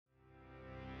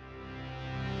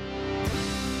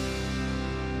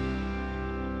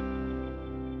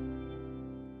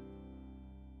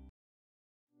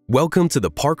Welcome to the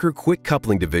Parker Quick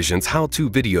Coupling Division's how-to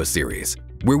video series,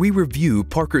 where we review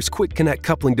Parker's Quick Connect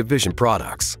Coupling Division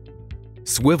products.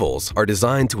 Swivels are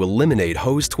designed to eliminate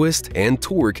hose twist and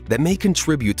torque that may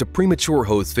contribute to premature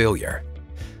hose failure.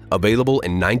 Available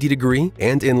in 90-degree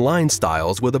and inline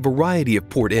styles with a variety of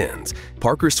port ends,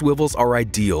 Parker Swivels are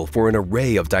ideal for an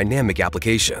array of dynamic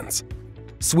applications.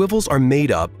 Swivels are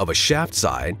made up of a shaft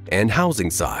side and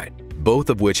housing side,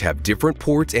 both of which have different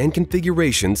ports and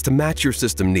configurations to match your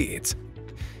system needs.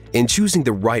 In choosing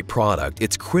the right product,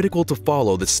 it's critical to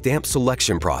follow the stamp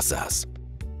selection process.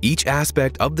 Each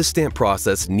aspect of the stamp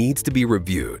process needs to be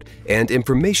reviewed, and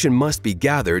information must be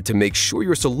gathered to make sure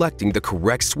you're selecting the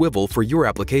correct swivel for your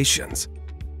applications.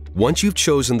 Once you've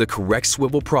chosen the correct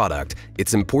swivel product,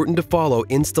 it's important to follow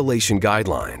installation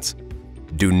guidelines.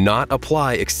 Do not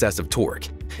apply excessive torque.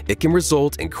 It can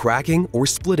result in cracking or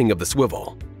splitting of the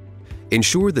swivel.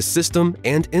 Ensure the system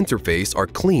and interface are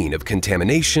clean of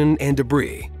contamination and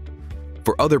debris.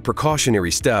 For other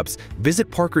precautionary steps,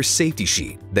 visit Parker's safety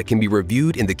sheet that can be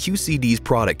reviewed in the QCD's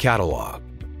product catalog.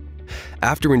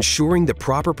 After ensuring the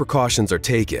proper precautions are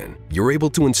taken, you're able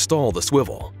to install the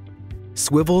swivel.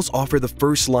 Swivels offer the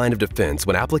first line of defense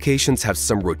when applications have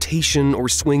some rotation or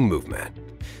swing movement.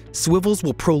 Swivels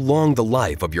will prolong the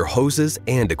life of your hoses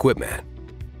and equipment.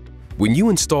 When you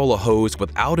install a hose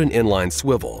without an inline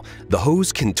swivel, the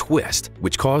hose can twist,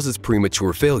 which causes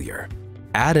premature failure.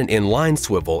 Add an inline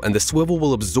swivel and the swivel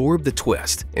will absorb the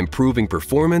twist, improving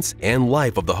performance and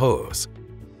life of the hose.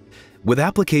 With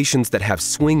applications that have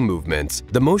swing movements,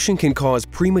 the motion can cause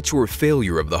premature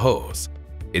failure of the hose.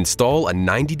 Install a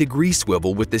 90-degree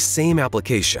swivel with the same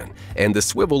application, and the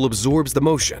swivel absorbs the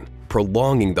motion,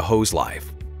 prolonging the hose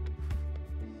life.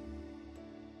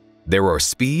 There are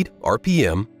speed,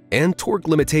 RPM, and torque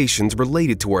limitations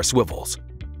related to our swivels.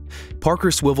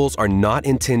 Parker swivels are not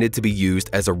intended to be used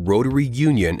as a rotary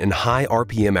union in high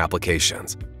RPM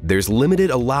applications. There's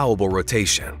limited allowable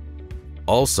rotation.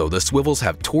 Also, the swivels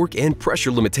have torque and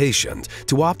pressure limitations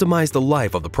to optimize the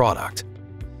life of the product.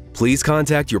 Please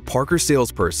contact your Parker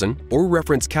salesperson or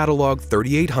reference catalog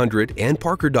 3800 and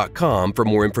parker.com for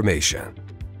more information.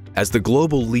 As the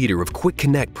global leader of Quick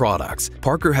Connect products,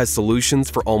 Parker has solutions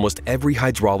for almost every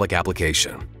hydraulic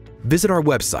application. Visit our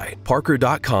website,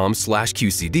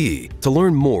 parker.com/QCD, to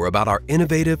learn more about our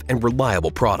innovative and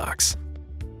reliable products.